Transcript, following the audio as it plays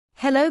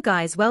Hello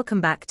guys, welcome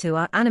back to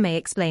our anime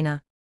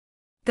explainer.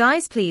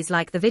 Guys, please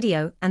like the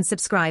video and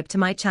subscribe to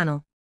my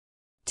channel.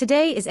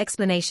 Today is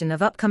explanation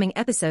of upcoming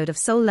episode of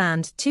Soul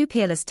Land 2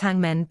 Peerless Tang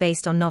Men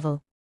based on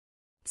novel.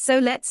 So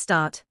let's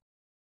start.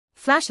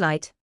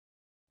 Flashlight.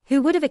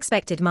 Who would have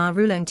expected Ma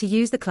Rulong to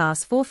use the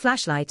class 4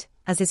 flashlight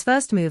as his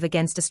first move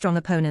against a strong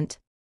opponent?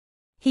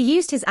 He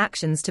used his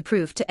actions to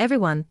prove to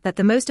everyone that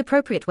the most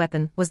appropriate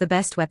weapon was the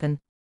best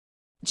weapon.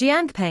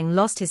 Jiang Peng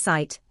lost his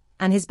sight,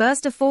 and his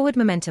burst of forward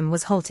momentum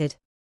was halted.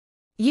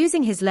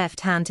 Using his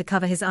left hand to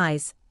cover his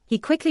eyes, he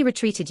quickly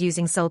retreated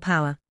using soul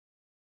power.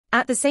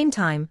 At the same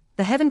time,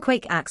 the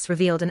Heavenquake axe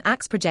revealed an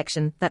axe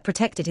projection that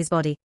protected his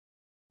body.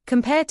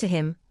 Compared to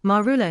him,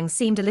 Ma Rulong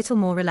seemed a little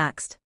more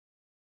relaxed.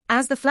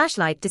 As the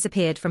flashlight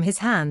disappeared from his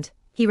hand,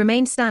 he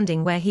remained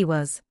standing where he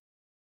was.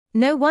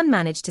 No one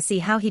managed to see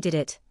how he did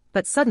it,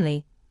 but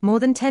suddenly,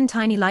 more than 10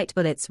 tiny light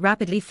bullets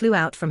rapidly flew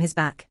out from his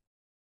back.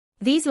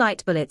 These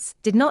light bullets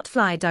did not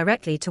fly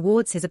directly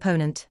towards his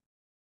opponent.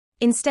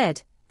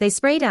 Instead, they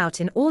sprayed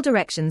out in all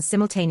directions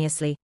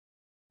simultaneously.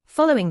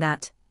 Following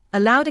that, a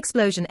loud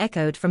explosion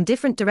echoed from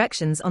different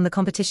directions on the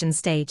competition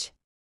stage.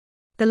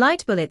 The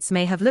light bullets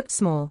may have looked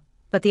small,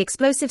 but the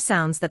explosive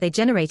sounds that they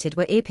generated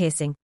were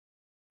ear-piercing.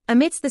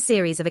 Amidst the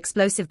series of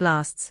explosive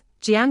blasts,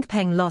 Jiang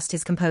Peng lost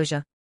his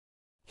composure.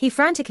 He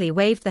frantically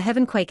waved the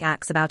Heavenquake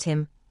axe about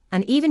him,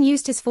 and even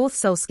used his fourth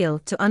soul skill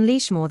to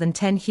unleash more than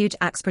 10 huge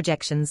axe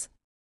projections.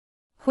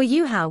 Hu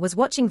Yuhao was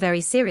watching very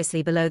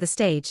seriously below the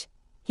stage.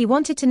 He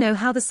wanted to know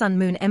how the Sun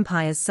Moon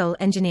Empire's soul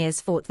engineers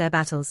fought their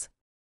battles.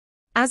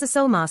 As a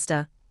soul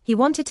master, he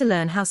wanted to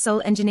learn how soul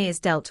engineers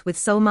dealt with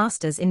soul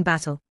masters in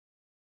battle.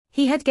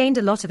 He had gained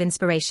a lot of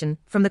inspiration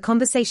from the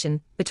conversation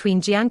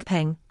between Jiang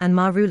Peng and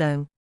Ma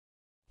Rulong.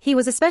 He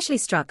was especially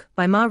struck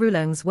by Ma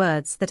Rulong's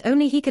words that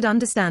only he could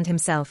understand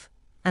himself,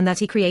 and that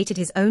he created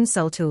his own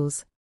soul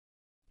tools.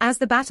 As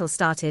the battle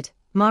started,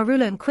 Ma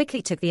Rulong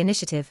quickly took the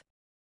initiative.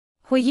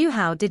 Hu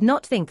Yuhao did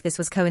not think this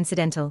was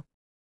coincidental.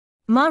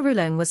 Ma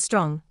Rulong was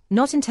strong,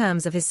 not in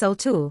terms of his soul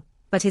tool,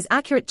 but his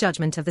accurate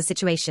judgment of the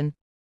situation.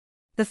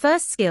 The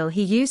first skill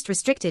he used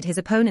restricted his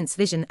opponent's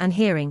vision and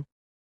hearing.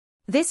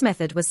 This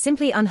method was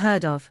simply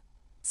unheard of,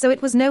 so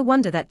it was no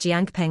wonder that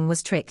Jiang Peng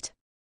was tricked.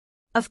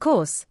 Of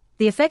course,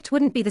 the effect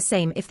wouldn't be the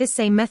same if this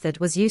same method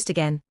was used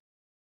again.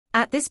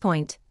 At this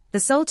point, the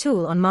soul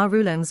tool on Ma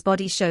Rulong's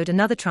body showed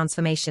another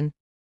transformation.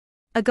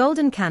 A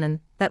golden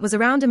cannon, that was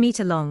around a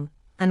meter long,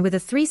 and with a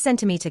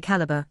 3-centimeter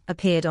caliber,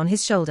 appeared on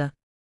his shoulder.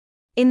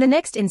 In the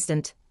next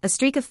instant, a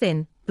streak of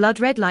thin,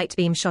 blood-red light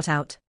beam shot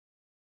out.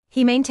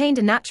 He maintained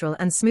a natural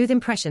and smooth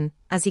impression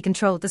as he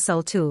controlled the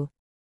soul tool.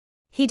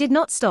 He did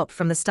not stop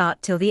from the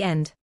start till the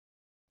end.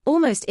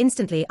 Almost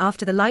instantly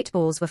after the light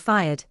balls were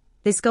fired,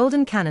 this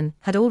golden cannon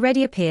had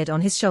already appeared on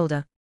his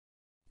shoulder.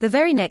 The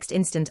very next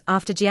instant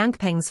after Jiang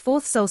Peng's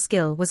fourth soul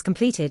skill was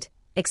completed,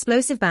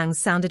 explosive bangs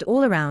sounded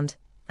all around,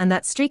 and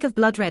that streak of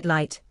blood-red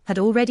light had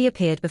already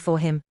appeared before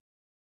him.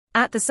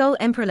 At the Soul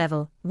Emperor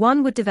level,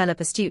 one would develop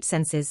astute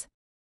senses.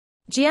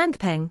 Jiang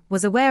Peng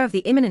was aware of the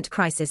imminent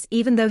crisis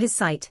even though his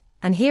sight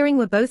and hearing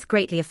were both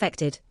greatly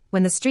affected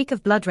when the streak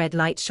of blood-red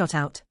light shot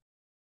out.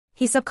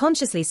 He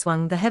subconsciously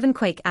swung the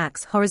Heavenquake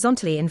axe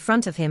horizontally in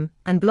front of him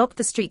and blocked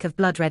the streak of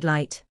blood-red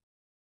light.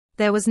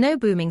 There was no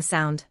booming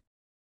sound.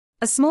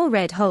 A small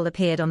red hole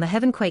appeared on the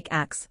Heavenquake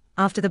axe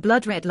after the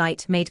blood-red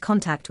light made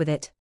contact with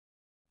it.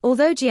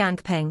 Although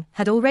Jiang Peng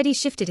had already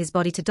shifted his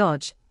body to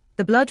dodge,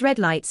 the blood-red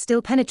light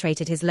still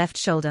penetrated his left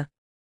shoulder.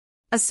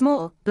 A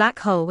small, black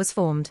hole was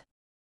formed.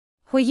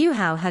 Hu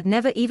Yuhao had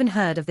never even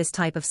heard of this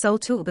type of soul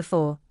tool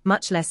before,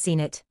 much less seen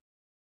it.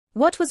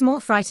 What was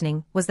more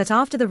frightening was that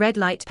after the red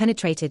light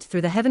penetrated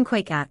through the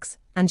Heavenquake axe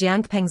and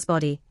Jiang Peng's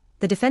body,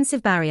 the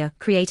defensive barrier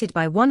created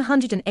by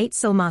 108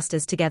 soul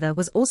masters together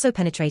was also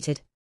penetrated.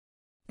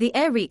 The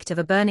air reeked of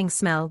a burning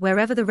smell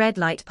wherever the red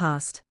light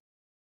passed.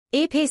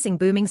 Ear-piercing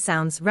booming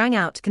sounds rang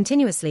out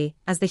continuously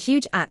as the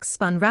huge axe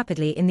spun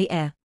rapidly in the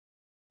air.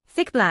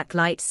 Thick black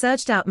light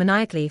surged out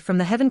maniacally from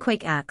the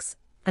Heavenquake axe,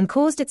 and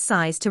caused its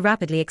size to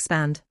rapidly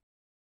expand.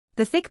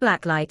 The thick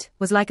black light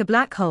was like a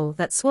black hole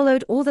that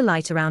swallowed all the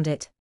light around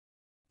it.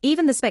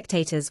 Even the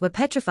spectators were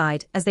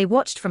petrified as they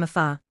watched from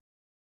afar.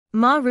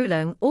 Ma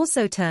Rulong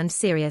also turned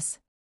serious.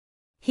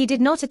 He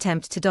did not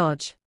attempt to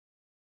dodge.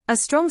 A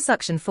strong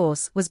suction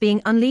force was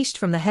being unleashed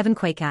from the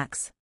Heavenquake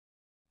axe.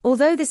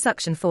 Although this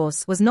suction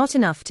force was not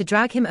enough to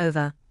drag him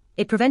over,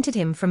 it prevented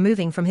him from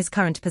moving from his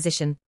current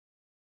position.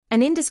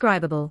 An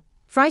indescribable,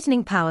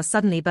 frightening power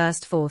suddenly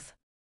burst forth.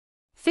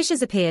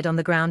 Fissures appeared on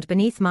the ground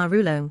beneath Ma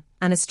Rulong,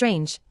 and a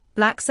strange,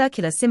 black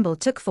circular symbol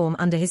took form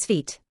under his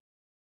feet.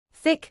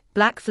 Thick,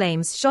 black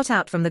flames shot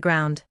out from the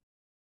ground.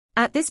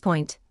 At this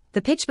point,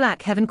 the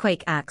pitch-black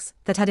Heavenquake axe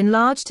that had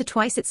enlarged to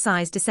twice its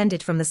size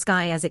descended from the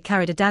sky as it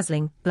carried a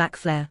dazzling, black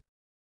flare.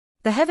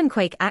 The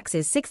Heavenquake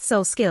axe's sixth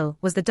soul skill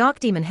was the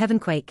Dark Demon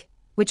Heavenquake,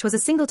 which was a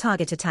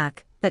single-target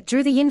attack that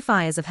drew the yin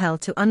fires of hell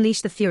to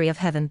unleash the fury of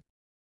heaven.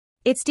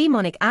 Its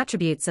demonic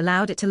attributes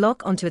allowed it to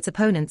lock onto its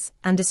opponents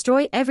and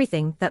destroy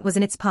everything that was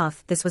in its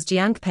path. This was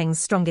Jiang Peng's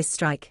strongest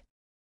strike.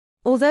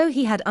 Although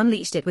he had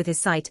unleashed it with his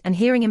sight and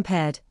hearing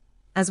impaired,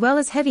 as well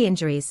as heavy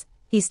injuries,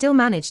 he still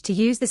managed to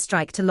use this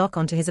strike to lock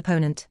onto his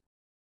opponent.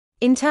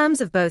 In terms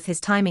of both his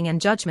timing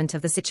and judgment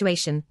of the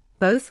situation,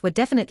 both were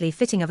definitely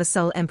fitting of a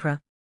Soul Emperor.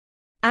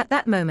 At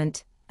that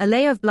moment, a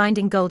layer of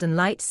blinding golden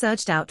light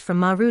surged out from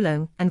Ma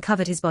Rulong and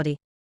covered his body.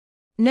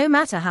 No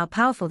matter how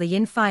powerful the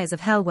yin fires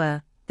of hell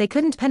were, they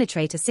couldn't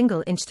penetrate a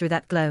single inch through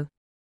that glow.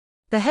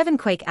 The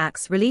Heavenquake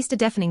axe released a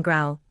deafening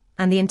growl,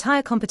 and the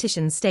entire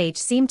competition stage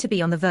seemed to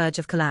be on the verge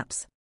of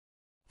collapse.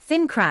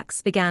 Thin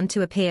cracks began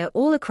to appear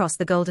all across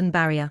the golden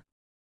barrier.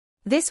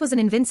 This was an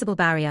invincible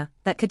barrier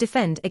that could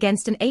defend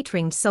against an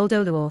 8-ringed Soul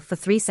Doluor for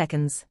 3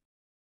 seconds.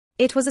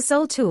 It was a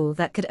soul tool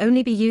that could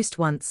only be used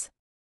once.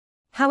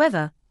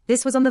 However,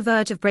 this was on the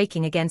verge of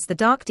breaking against the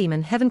Dark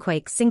Demon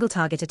Heavenquake's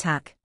single-target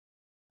attack.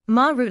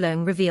 Ma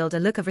Rulong revealed a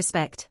look of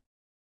respect.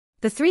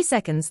 The 3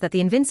 seconds that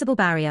the invincible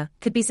barrier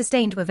could be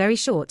sustained were very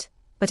short,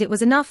 but it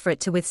was enough for it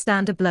to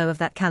withstand a blow of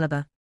that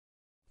caliber.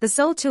 The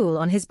soul tool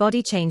on his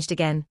body changed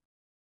again.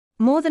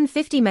 More than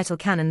 50 metal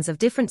cannons of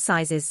different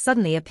sizes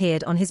suddenly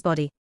appeared on his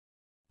body.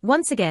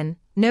 Once again,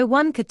 no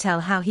one could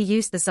tell how he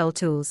used the soul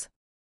tools.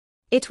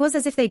 It was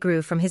as if they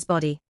grew from his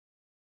body.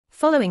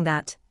 Following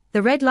that,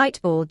 the red light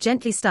ball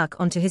gently stuck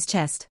onto his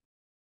chest.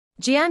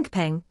 Jiang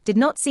Peng did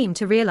not seem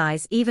to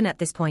realize even at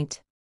this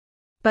point.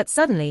 But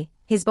suddenly,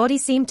 his body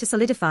seemed to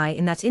solidify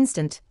in that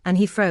instant, and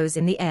he froze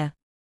in the air.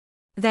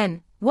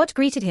 Then, what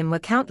greeted him were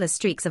countless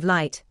streaks of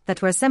light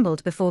that were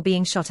assembled before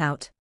being shot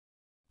out.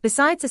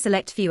 Besides a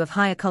select few of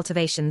higher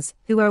cultivations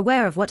who were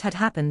aware of what had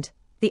happened,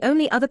 the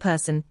only other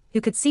person who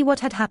could see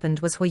what had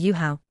happened was Hu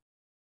Yuhao.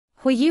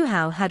 Hu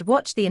Yuhao had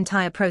watched the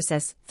entire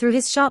process through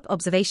his sharp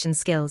observation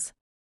skills.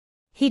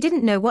 He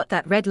didn't know what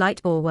that red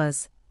light ball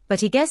was,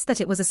 but he guessed that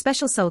it was a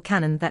special soul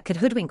cannon that could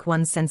hoodwink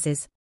one's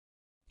senses.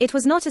 It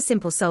was not a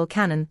simple soul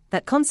cannon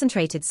that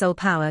concentrated soul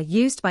power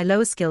used by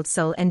lower-skilled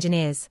soul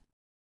engineers.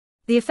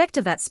 The effect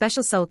of that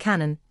special soul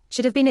cannon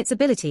should have been its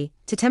ability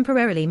to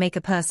temporarily make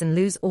a person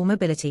lose all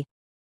mobility.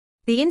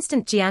 The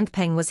instant Jiang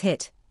Peng was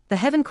hit, the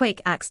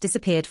Heavenquake axe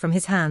disappeared from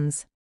his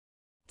hands.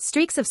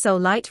 Streaks of soul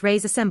light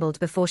rays assembled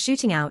before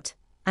shooting out,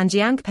 and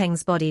Jiang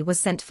Peng's body was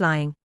sent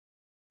flying.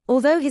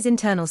 Although his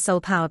internal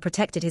soul power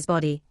protected his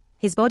body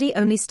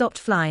only stopped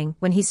flying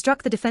when he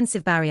struck the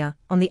defensive barrier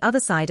on the other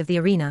side of the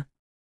arena.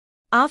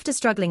 After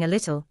struggling a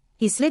little,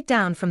 he slid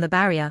down from the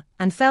barrier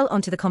and fell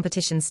onto the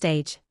competition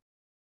stage.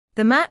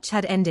 The match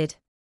had ended.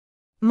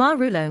 Ma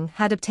Rulong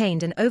had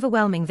obtained an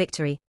overwhelming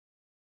victory.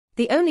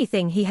 The only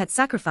thing he had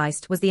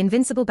sacrificed was the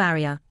invincible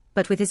barrier,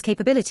 but with his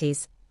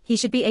capabilities, he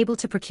should be able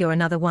to procure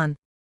another one.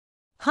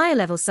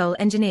 Higher-level soul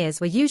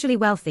engineers were usually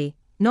wealthy,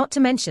 not to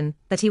mention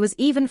that he was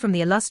even from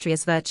the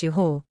illustrious Virtue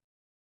Hall.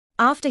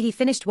 After he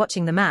finished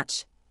watching the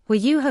match, Hu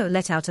Yuhao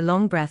let out a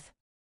long breath.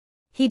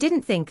 He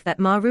didn't think that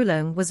Ma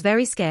Rulong was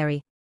very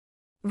scary.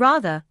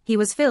 Rather, he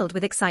was filled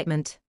with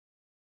excitement.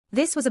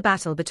 This was a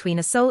battle between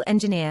a soul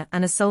engineer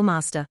and a soul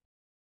master.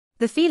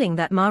 The feeling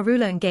that Ma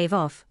Rulong gave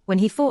off when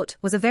he fought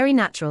was a very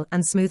natural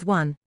and smooth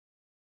one.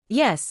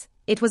 Yes,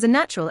 it was a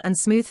natural and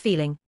smooth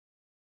feeling.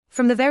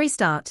 From the very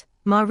start,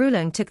 Ma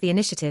Rulong took the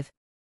initiative.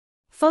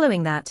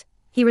 Following that,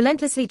 he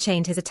relentlessly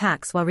chained his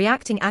attacks while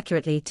reacting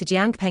accurately to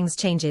Jiang Peng's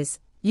changes,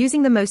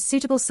 using the most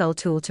suitable soul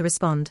tool to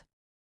respond.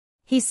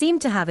 He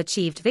seemed to have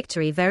achieved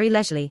victory very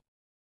leisurely.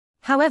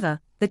 However,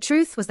 the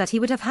truth was that he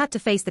would have had to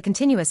face the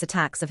continuous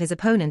attacks of his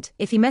opponent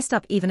if he messed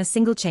up even a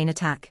single chain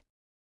attack.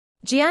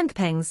 Jiang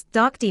Peng's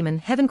Dark Demon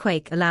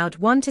Heavenquake allowed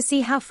one to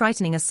see how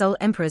frightening a Soul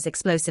Emperor's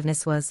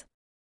explosiveness was.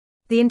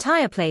 The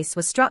entire place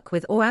was struck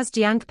with awe as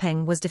Jiang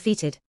Peng was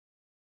defeated.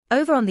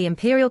 Over on the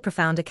Imperial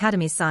Profound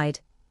Academy's side,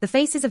 the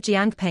faces of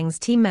Jiang Peng's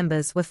team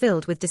members were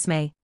filled with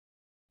dismay.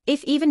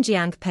 If even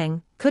Jiang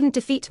Peng couldn't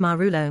defeat Ma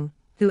Rulong,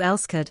 who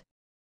else could?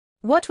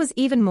 What was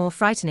even more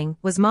frightening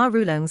was Ma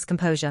Rulong's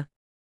composure.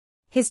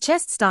 His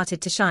chest started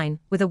to shine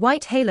with a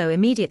white halo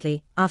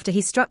immediately after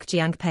he struck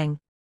Jiang Peng.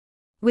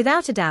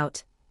 Without a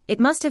doubt, it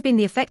must have been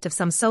the effect of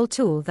some soul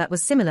tool that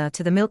was similar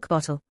to the milk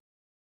bottle.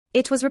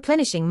 It was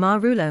replenishing Ma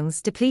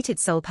Rulong's depleted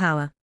soul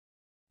power.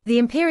 The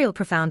Imperial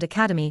Profound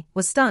Academy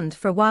was stunned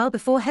for a while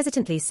before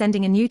hesitantly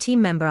sending a new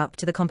team member up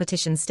to the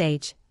competition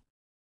stage.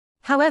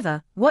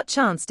 However, what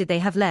chance did they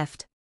have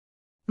left?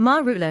 Ma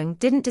Rulong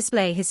didn't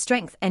display his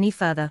strength any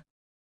further.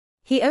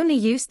 He only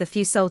used the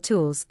few soul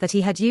tools that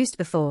he had used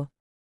before.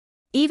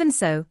 Even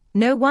so,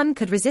 no one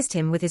could resist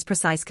him with his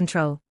precise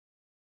control.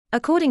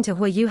 According to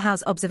Hu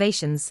Yuhao's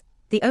observations,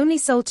 the only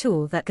soul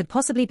tool that could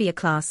possibly be a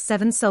Class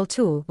 7 soul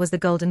tool was the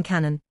Golden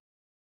Cannon.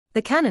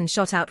 The cannon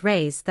shot out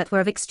rays that were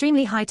of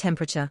extremely high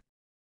temperature.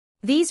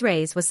 These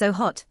rays were so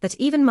hot that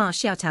even Ma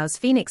Xiaotao's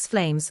Phoenix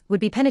flames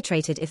would be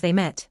penetrated if they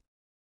met.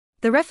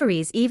 The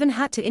referees even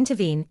had to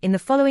intervene in the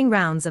following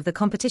rounds of the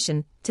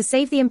competition to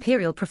save the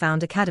Imperial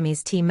Profound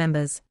Academy's team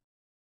members.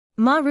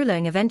 Ma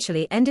Rulong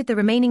eventually ended the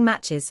remaining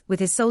matches with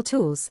his soul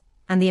tools,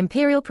 and the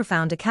Imperial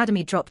Profound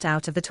Academy dropped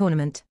out of the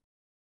tournament.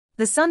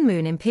 The Sun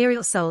Moon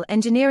Imperial Soul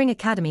Engineering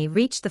Academy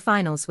reached the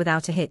finals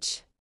without a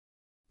hitch.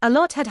 A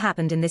lot had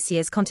happened in this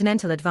year's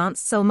Continental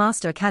Advanced Soul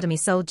Master Academy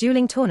Soul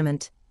Dueling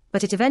Tournament,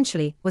 but it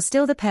eventually was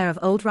still the pair of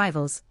old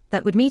rivals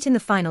that would meet in the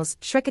finals,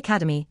 Shrek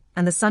Academy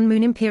and the Sun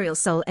Moon Imperial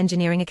Soul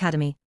Engineering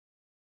Academy.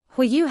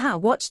 Hu Yuhao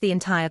watched the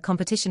entire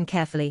competition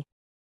carefully.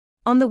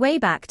 On the way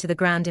back to the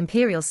Grand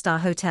Imperial Star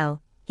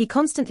Hotel, he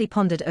constantly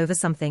pondered over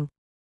something.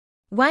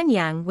 Wang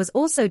Yang was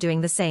also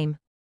doing the same.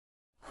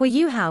 Hu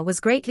Yuhao was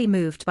greatly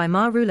moved by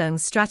Ma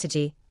Rulong's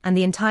strategy and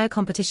the entire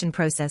competition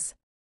process.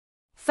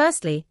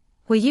 Firstly,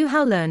 Hu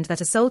Yuhao learned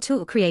that a soul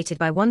tool created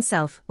by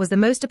oneself was the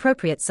most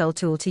appropriate soul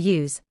tool to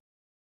use.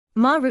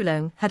 Ma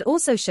Rulong had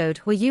also showed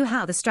Hu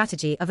Yuhao the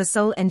strategy of a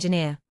soul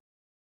engineer.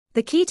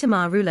 The key to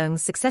Ma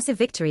Rulong's successive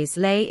victories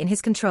lay in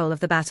his control of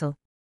the battle.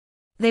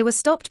 They were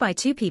stopped by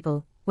two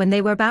people when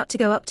they were about to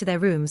go up to their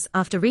rooms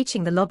after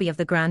reaching the lobby of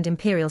the Grand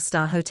Imperial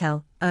Star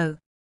Hotel.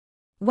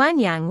 Wang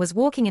Yang was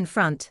walking in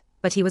front,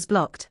 but he was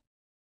blocked.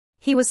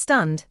 He was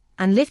stunned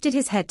and lifted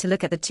his head to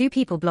look at the two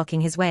people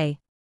blocking his way.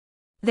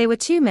 They were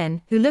two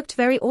men who looked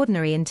very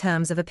ordinary in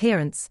terms of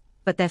appearance,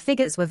 but their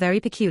figures were very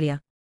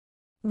peculiar.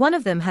 One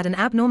of them had an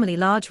abnormally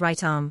large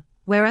right arm,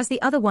 whereas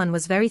the other one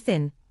was very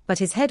thin, but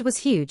his head was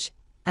huge,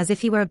 as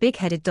if he were a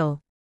big-headed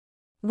doll.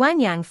 Wang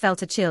Yang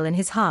felt a chill in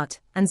his heart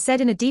and said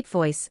in a deep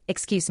voice,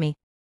 "Excuse me."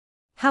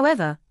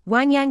 However,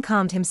 Wang Yang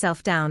calmed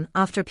himself down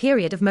after a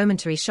period of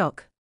momentary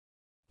shock.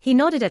 He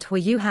nodded at Hu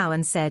Yuhao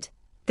and said,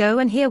 "Go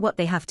and hear what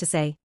they have to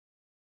say.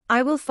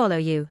 I will follow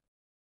you.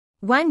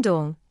 Wang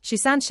Dong,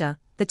 Shusansha,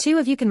 the two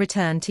of you can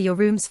return to your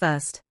rooms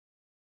first."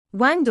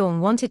 Wang Dong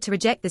wanted to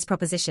reject this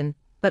proposition,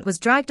 but was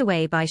dragged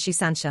away by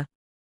Shusansha.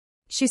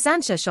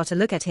 Shusansha shot a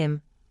look at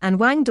him, and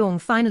Wang Dong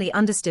finally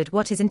understood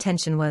what his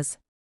intention was.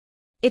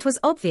 It was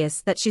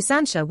obvious that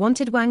Shusansha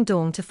wanted Wang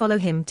Dong to follow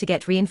him to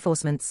get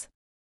reinforcements.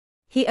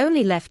 He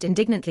only left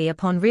indignantly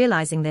upon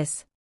realizing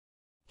this.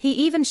 He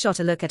even shot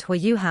a look at Hu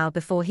Yuhao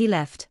before he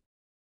left.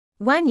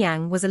 Wang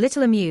Yang was a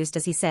little amused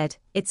as he said,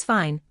 "It's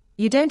fine,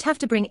 you don't have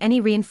to bring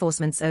any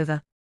reinforcements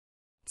over.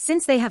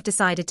 Since they have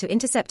decided to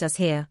intercept us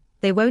here,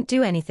 they won't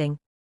do anything.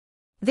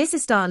 This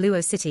is Star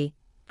Luo City,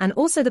 and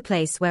also the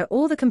place where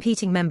all the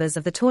competing members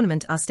of the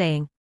tournament are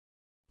staying."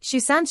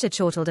 Shusansha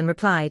chortled and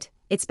replied,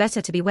 "It's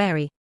better to be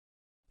wary."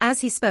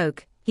 As he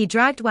spoke, he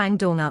dragged Wang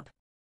Dong up.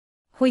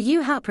 Hu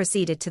Yuhao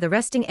proceeded to the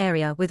resting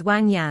area with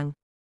Wang Yang.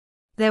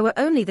 There were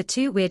only the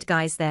two weird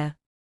guys there.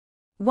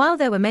 While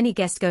there were many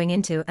guests going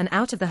into and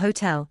out of the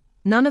hotel,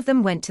 none of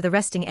them went to the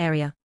resting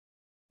area.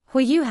 Hu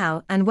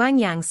Yuhao and Wang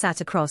Yang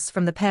sat across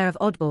from the pair of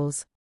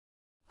oddballs.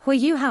 Hu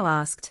Yuhao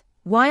asked,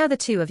 "Why are the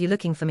two of you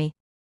looking for me?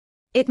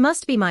 It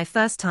must be my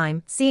first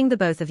time seeing the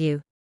both of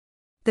you."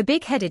 The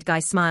big-headed guy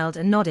smiled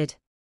and nodded.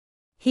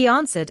 He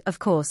answered, "Of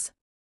course.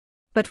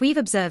 But we've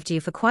observed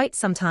you for quite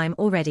some time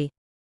already.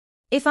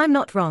 If I'm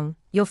not wrong,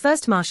 your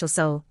first martial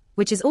soul,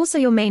 which is also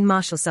your main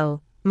martial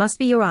soul, must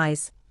be your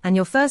eyes, and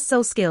your first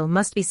soul skill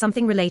must be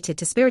something related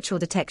to spiritual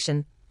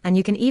detection, and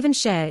you can even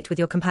share it with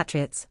your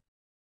compatriots.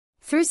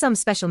 Through some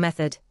special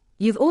method,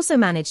 you've also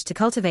managed to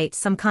cultivate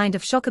some kind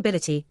of shock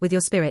ability with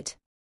your spirit.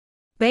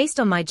 Based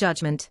on my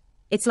judgment,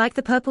 it's like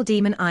the purple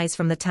demon eyes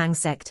from the Tang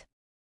sect.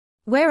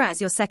 Whereas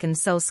your second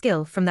soul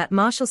skill from that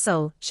martial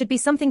soul should be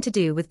something to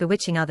do with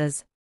bewitching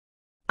others.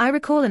 I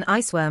recall an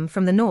iceworm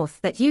from the north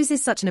that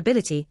uses such an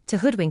ability to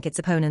hoodwink its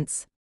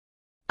opponents.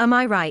 Am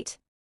I right?"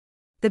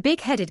 The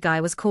big-headed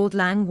guy was called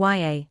Lang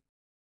Ya.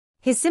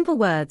 His simple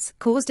words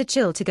caused a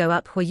chill to go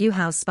up Hu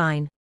Yuhao's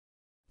spine.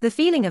 The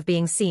feeling of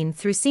being seen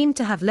through seemed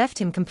to have left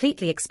him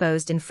completely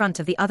exposed in front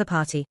of the other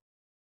party.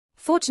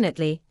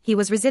 Fortunately, he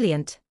was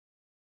resilient.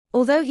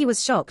 Although he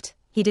was shocked,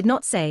 he did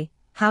not say,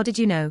 "How did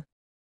you know?"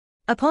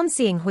 Upon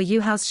seeing Hu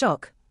Yuhao's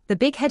shock, the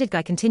big-headed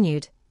guy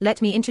continued,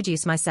 "Let me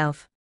introduce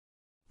myself.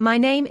 My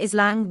name is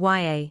Lang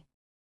Ya.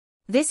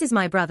 This is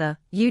my brother,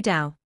 Yu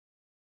Dao.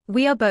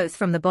 We are both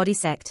from the body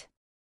sect.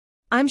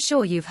 I'm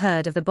sure you've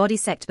heard of the body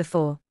sect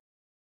before."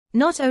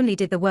 Not only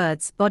did the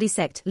words body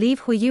sect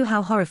leave Hu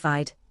Yuhao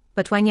horrified,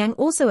 but Wang Yang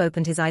also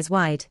opened his eyes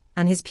wide,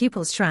 and his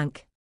pupils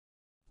shrank.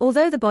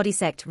 Although the body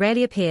sect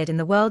rarely appeared in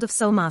the world of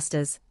soul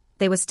masters,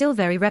 they were still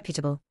very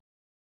reputable.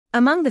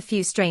 Among the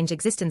few strange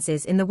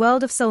existences in the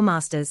world of soul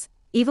masters,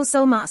 evil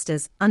soul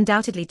masters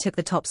undoubtedly took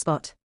the top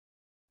spot.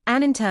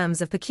 And in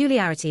terms of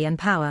peculiarity and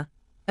power,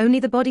 only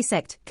the body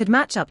sect could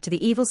match up to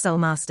the evil soul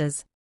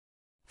masters.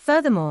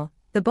 Furthermore,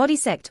 the body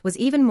sect was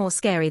even more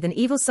scary than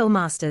evil soul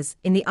masters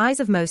in the eyes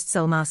of most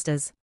soul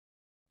masters.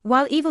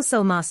 While evil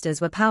soul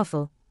masters were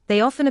powerful, they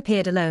often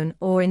appeared alone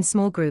or in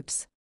small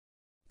groups.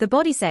 The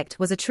body sect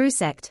was a true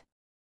sect.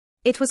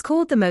 It was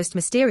called the most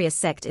mysterious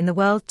sect in the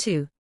world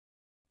too.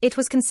 It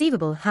was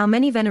conceivable how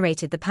many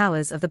venerated the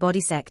powers of the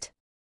body sect.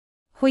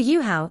 Hu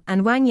Yuhao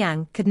and Wang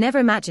Yang could never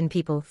imagine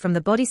people from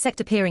the body sect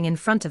appearing in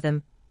front of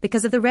them,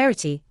 because of the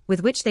rarity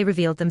with which they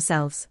revealed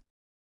themselves.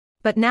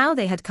 But now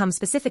they had come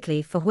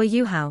specifically for Hu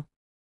Yuhao.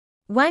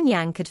 Wang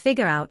Yang could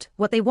figure out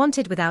what they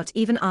wanted without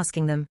even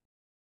asking them.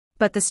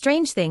 But the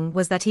strange thing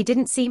was that he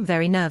didn't seem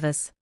very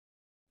nervous.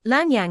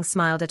 Lang Yang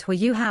smiled at Hu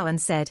Yuhao and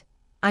said,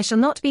 "I shall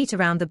not beat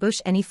around the bush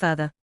any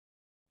further.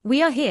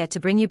 We are here to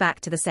bring you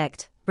back to the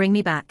sect, bring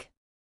me back."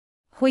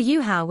 Hu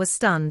Yuhao was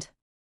stunned.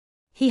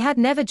 He had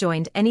never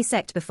joined any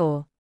sect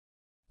before.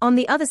 On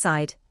the other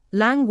side,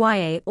 Lang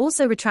Wei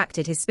also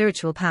retracted his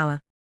spiritual power.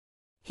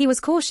 He was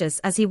cautious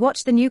as he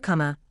watched the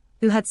newcomer,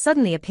 who had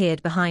suddenly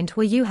appeared behind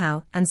Hu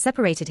Yuhao and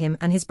separated him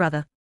and his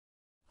brother.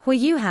 Hu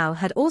Yuhao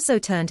had also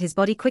turned his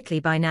body quickly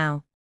by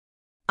now.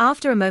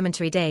 After a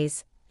momentary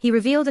daze, he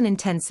revealed an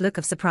intense look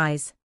of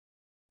surprise.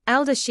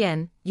 Elder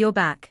Xian, you're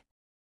back.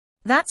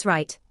 That's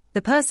right,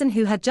 the person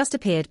who had just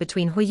appeared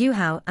between Hu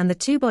Yuhao and the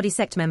two body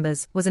sect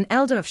members was an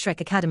elder of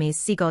Shrek Academy's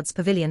Sea Gods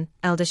Pavilion,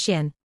 Elder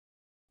Xian.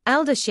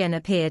 Elder Xian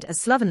appeared as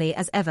slovenly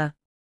as ever.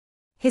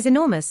 His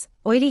enormous,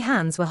 oily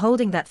hands were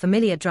holding that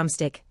familiar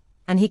drumstick,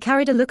 and he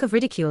carried a look of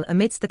ridicule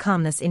amidst the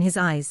calmness in his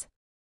eyes.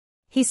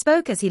 He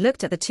spoke as he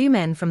looked at the two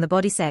men from the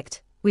body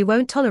sect. We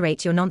won't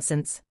tolerate your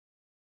nonsense.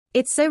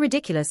 It's so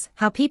ridiculous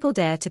how people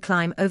dare to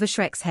climb over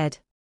Shrek's head.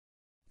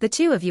 The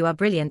two of you are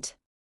brilliant.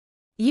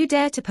 You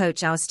dare to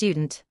poach our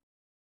student.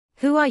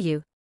 Who are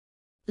you?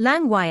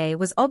 Lang Wei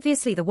was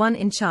obviously the one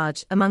in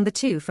charge among the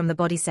two from the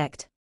body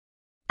sect.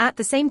 At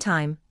the same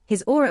time,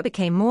 his aura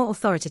became more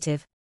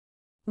authoritative.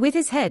 With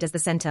his head as the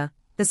center,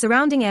 the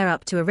surrounding air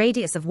up to a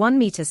radius of 1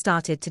 meter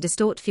started to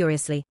distort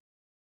furiously.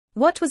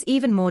 What was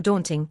even more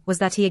daunting was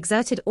that he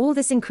exerted all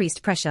this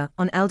increased pressure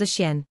on Elder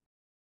Xian.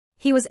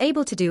 He was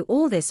able to do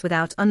all this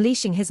without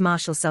unleashing his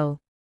martial soul.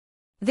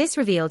 This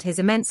revealed his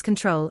immense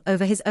control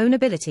over his own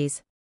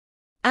abilities.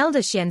 Elder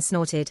Xian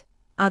snorted.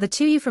 Are the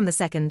two you from the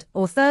second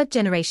or third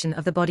generation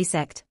of the body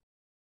sect?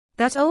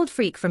 That old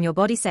freak from your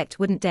body sect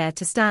wouldn't dare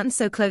to stand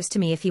so close to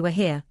me if he were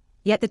here,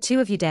 yet the two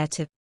of you dare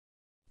to.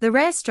 The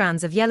rare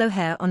strands of yellow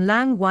hair on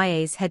Lang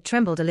Wei's head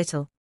trembled a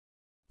little.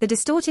 The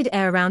distorted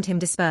air around him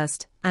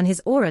dispersed, and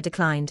his aura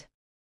declined.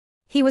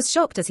 He was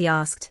shocked as he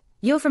asked,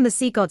 You're from the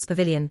Sea Gods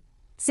Pavilion.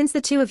 Since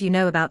the two of you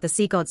know about the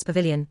Sea Gods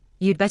Pavilion,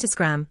 you'd better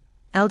scram.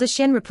 Elder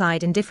Xian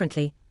replied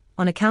indifferently,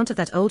 on account of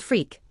that old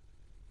freak.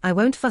 I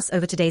won't fuss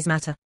over today's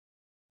matter.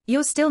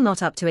 You're still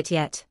not up to it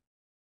yet.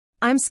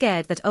 I'm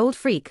scared that old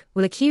freak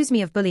will accuse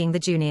me of bullying the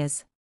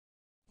juniors.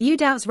 Yu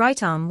Dao's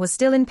right arm was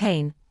still in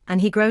pain, and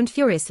he groaned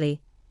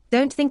furiously.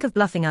 Don't think of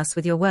bluffing us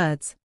with your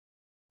words.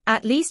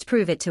 At least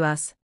prove it to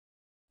us.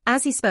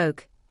 As he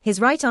spoke,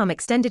 his right arm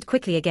extended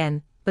quickly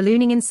again,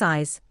 ballooning in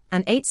size,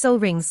 and 8 soul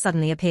rings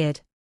suddenly appeared.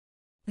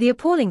 The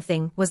appalling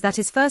thing was that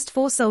his first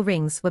 4 soul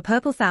rings were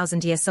purple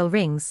 1,000-year soul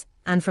rings,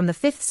 and from the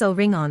 5th soul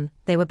ring on,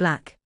 they were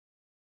black.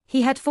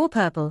 He had 4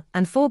 purple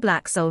and 4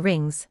 black soul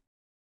rings.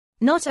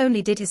 Not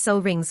only did his soul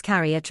rings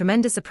carry a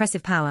tremendous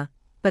oppressive power,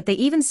 but they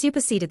even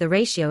superseded the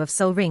ratio of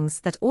soul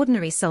rings that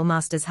ordinary soul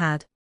masters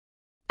had.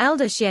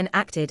 Elder Xian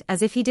acted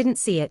as if he didn't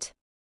see it.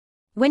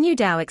 When Yu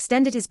Dao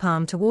extended his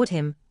palm toward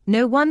him,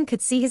 no one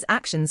could see his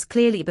actions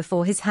clearly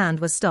before his hand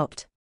was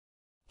stopped.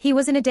 He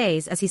was in a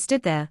daze as he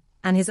stood there,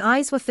 and his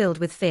eyes were filled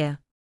with fear.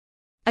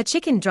 A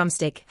chicken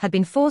drumstick had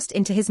been forced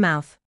into his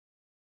mouth.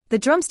 The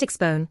drumstick's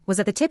bone was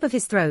at the tip of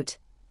his throat,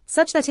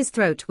 such that his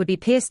throat would be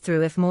pierced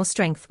through if more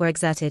strength were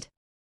exerted.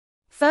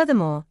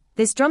 Furthermore,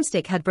 this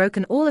drumstick had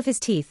broken all of his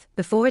teeth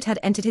before it had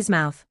entered his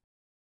mouth.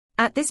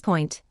 At this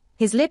point,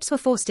 his lips were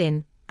forced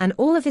in, and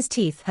all of his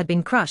teeth had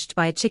been crushed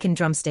by a chicken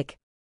drumstick.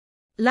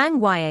 Lang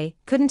Wei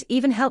couldn't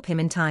even help him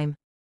in time.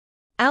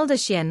 Elder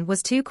Xian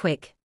was too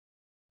quick.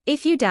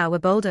 If Yu Dao were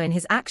bolder in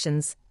his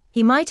actions,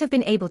 he might have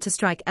been able to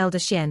strike Elder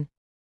Xian.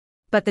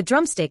 But the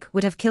drumstick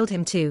would have killed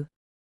him too.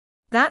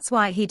 That's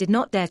why he did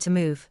not dare to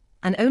move,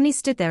 and only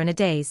stood there in a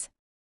daze.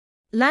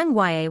 Lang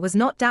Wei was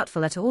not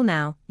doubtful at all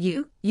now.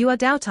 You are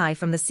Dao Tai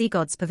from the Sea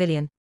Gods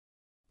Pavilion.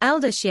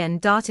 Elder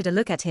Xian darted a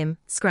look at him.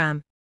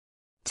 Scram.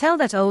 Tell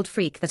that old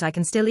freak that I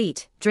can still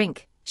eat,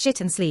 drink, shit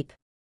and sleep.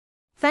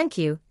 Thank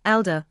you,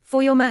 Elder,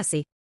 for your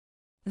mercy.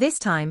 This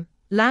time,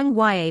 Lang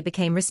Wei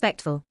became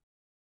respectful.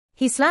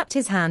 He slapped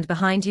his hand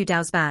behind Yu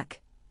Dao's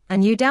back,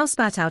 and Yu Dao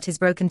spat out his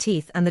broken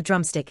teeth and the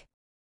drumstick.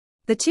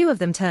 The two of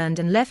them turned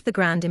and left the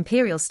Grand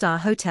Imperial Star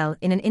Hotel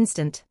in an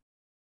instant.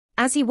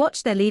 As he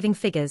watched their leaving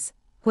figures,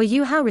 Hu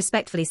Yuhao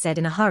respectfully said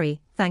in a hurry,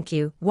 Thank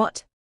you,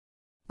 what?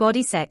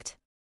 Body sect.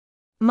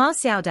 Ma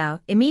Xiaodao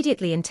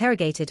immediately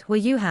interrogated Hu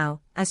Yuhao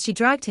as she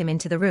dragged him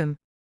into the room.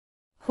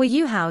 Hu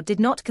Yuhao did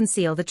not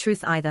conceal the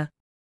truth either.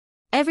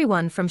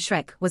 Everyone from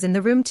Shrek was in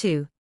the room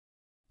too.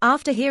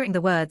 After hearing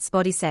the words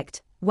body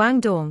sect, Wang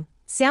Dong,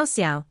 Xiao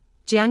Xiao,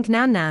 Jiang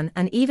Nan Nan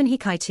and even He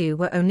Kai Tu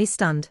were only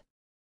stunned.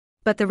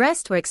 But the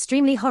rest were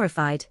extremely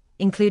horrified,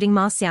 including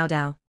Ma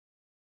Xiaodao.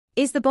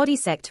 Is the body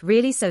sect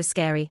really so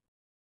scary?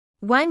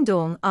 Wang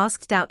Dong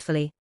asked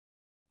doubtfully.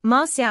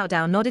 Ma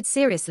Xiaodao nodded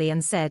seriously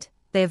and said,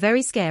 They are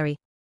very scary.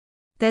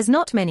 There's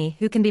not many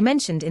who can be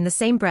mentioned in the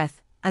same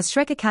breath as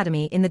Shrek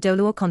Academy in the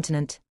Doluo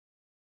continent.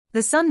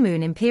 The Sun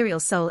Moon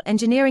Imperial Soul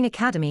Engineering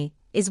Academy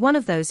is one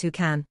of those who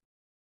can.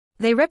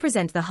 They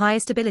represent the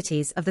highest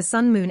abilities of the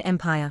Sun Moon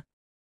Empire.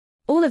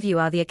 All of you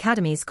are the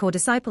Academy's core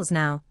disciples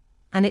now,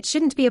 and it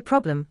shouldn't be a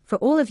problem for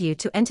all of you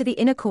to enter the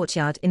inner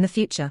courtyard in the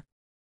future.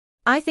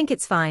 I think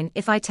it's fine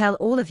if I tell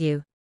all of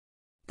you.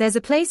 There's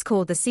a place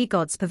called the Sea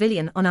Gods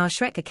Pavilion on our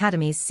Shrek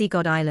Academy's Sea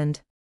God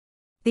Island.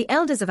 The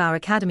elders of our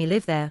academy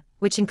live there,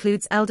 which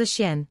includes Elder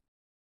Xian.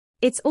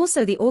 It's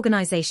also the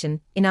organization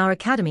in our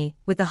academy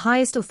with the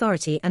highest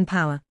authority and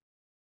power.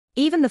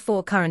 Even the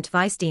 4 current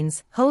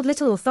vice-deans hold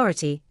little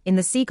authority in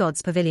the Sea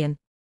God's Pavilion.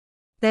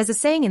 There's a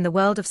saying in the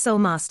world of soul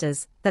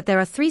masters that there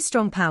are 3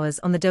 strong powers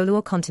on the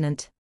Dolor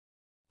continent.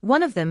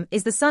 One of them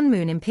is the Sun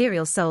Moon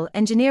Imperial Soul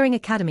Engineering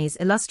Academy's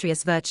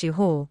illustrious Virtue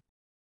Hall.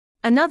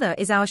 Another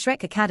is our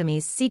Shrek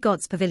Academy's Sea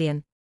God's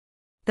Pavilion.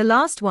 The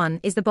last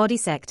one is the Body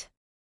Sect.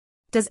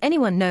 Does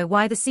anyone know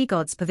why the Sea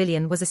God's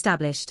Pavilion was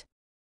established?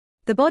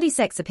 The Body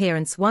Sect's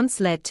appearance once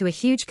led to a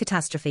huge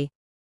catastrophe.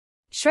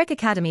 Shrek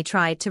Academy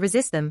tried to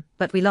resist them,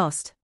 but we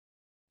lost.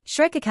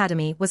 Shrek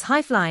Academy was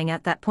high-flying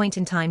at that point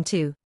in time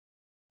too.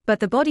 But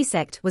the Body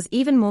Sect was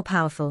even more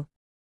powerful.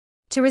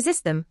 To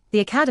resist them, the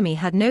Academy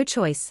had no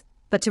choice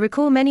but to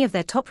recall many of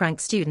their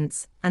top-ranked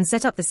students and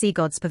set up the Sea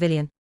God's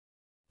Pavilion.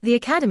 The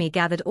Academy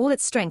gathered all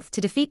its strength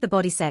to defeat the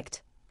Body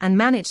Sect and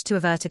managed to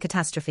avert a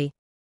catastrophe.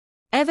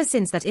 Ever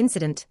since that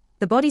incident,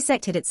 the Body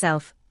Sect hid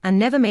itself and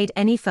never made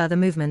any further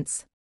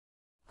movements.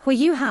 Hui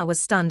Yu Hao was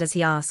stunned as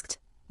he asked,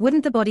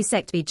 wouldn't the Body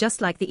Sect be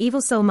just like the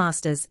evil Soul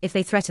Masters if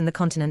they threatened the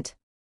continent?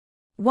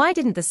 Why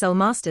didn't the Soul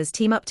Masters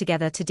team up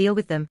together to deal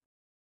with them?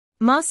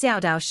 Ma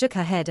Xiaodao shook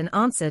her head and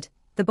answered,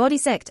 the Body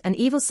Sect and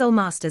evil Soul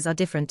Masters are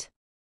different.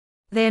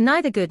 They are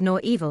neither good nor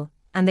evil,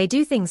 and they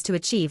do things to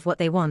achieve what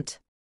they want.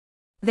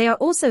 They are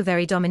also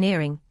very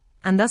domineering,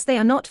 and thus they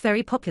are not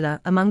very popular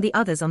among the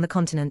others on the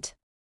continent.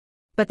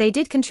 But they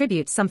did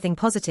contribute something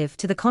positive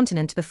to the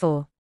continent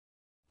before.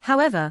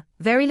 However,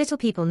 very little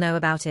people know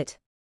about it.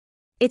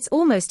 It's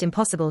almost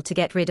impossible to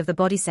get rid of the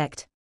Body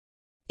Sect.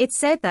 It's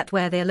said that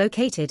where they are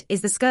located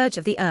is the scourge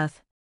of the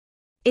earth.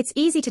 It's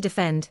easy to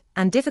defend,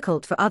 and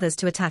difficult for others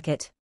to attack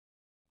it.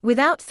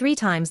 Without 3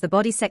 times the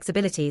Body Sect's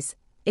abilities,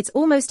 it's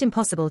almost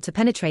impossible to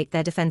penetrate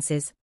their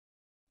defenses.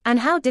 And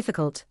how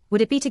difficult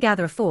would it be to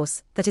gather a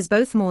force that is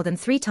both more than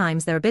 3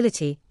 times their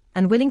ability,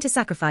 and willing to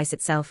sacrifice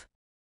itself?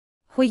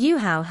 Hui Yu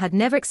Hao had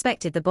never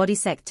expected the Body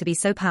Sect to be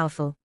so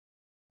powerful.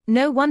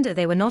 No wonder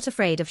they were not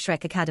afraid of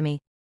Shrek Academy.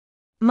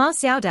 Ma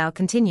Xiaodao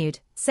continued,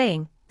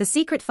 saying, the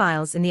secret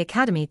files in the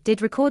Academy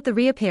did record the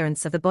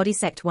reappearance of the Body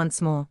Sect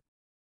once more.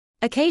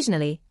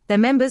 Occasionally, their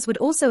members would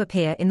also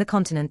appear in the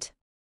continent.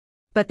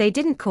 But they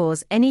didn't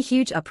cause any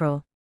huge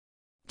uproar.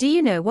 Do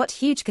you know what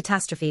huge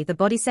catastrophe the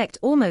Body Sect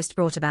almost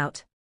brought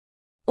about?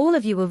 All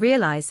of you will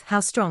realize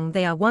how strong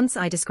they are once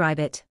I describe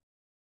it.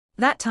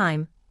 That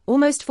time,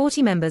 almost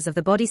 40 members of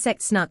the Body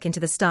Sect snuck into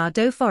the Star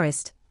Do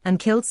Forest and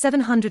killed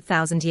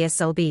 700,000-year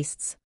soul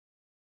beasts.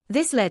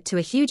 This led to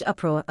a huge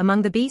uproar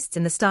among the beasts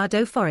in the Star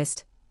Do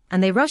Forest,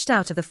 and they rushed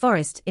out of the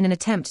forest in an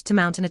attempt to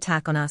mount an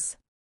attack on us.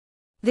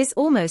 This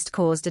almost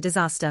caused a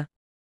disaster.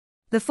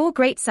 The 4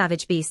 great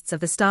savage beasts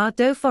of the Star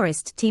Do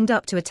Forest teamed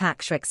up to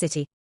attack Shrek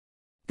City.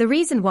 The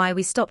reason why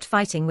we stopped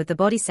fighting with the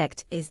Body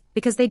Sect is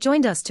because they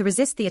joined us to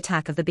resist the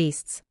attack of the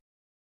beasts.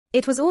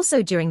 It was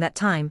also during that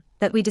time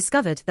that we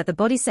discovered that the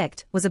Body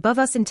Sect was above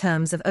us in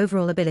terms of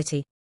overall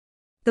ability.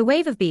 The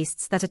wave of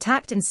beasts that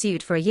attacked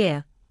ensued for a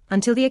year,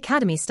 until the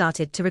Academy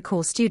started to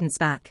recall students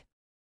back.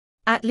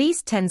 At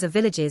least tens of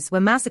villages were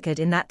massacred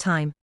in that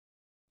time.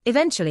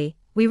 Eventually,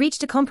 we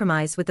reached a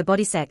compromise with the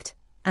Body Sect,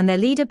 and their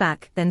leader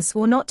back then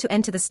swore not to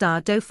enter the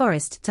Star Do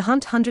Forest to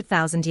hunt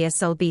 100,000-year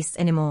soul beasts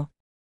anymore.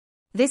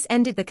 This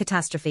ended the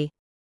catastrophe.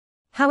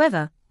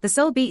 However, the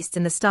soul beasts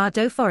in the Star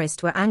Do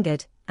Forest were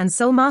angered, and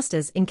soul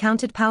masters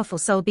encountered powerful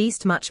soul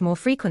beasts much more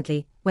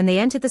frequently when they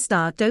entered the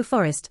Star Do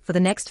Forest for the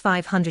next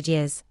 500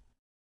 years.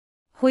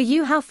 Hui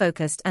Yu Hao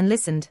focused and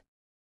listened.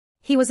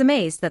 He was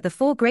amazed that the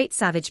 4 great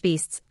savage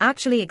beasts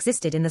actually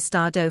existed in the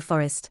Star Do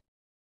Forest.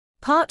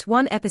 Part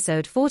 1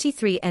 Episode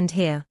 43 end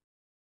here.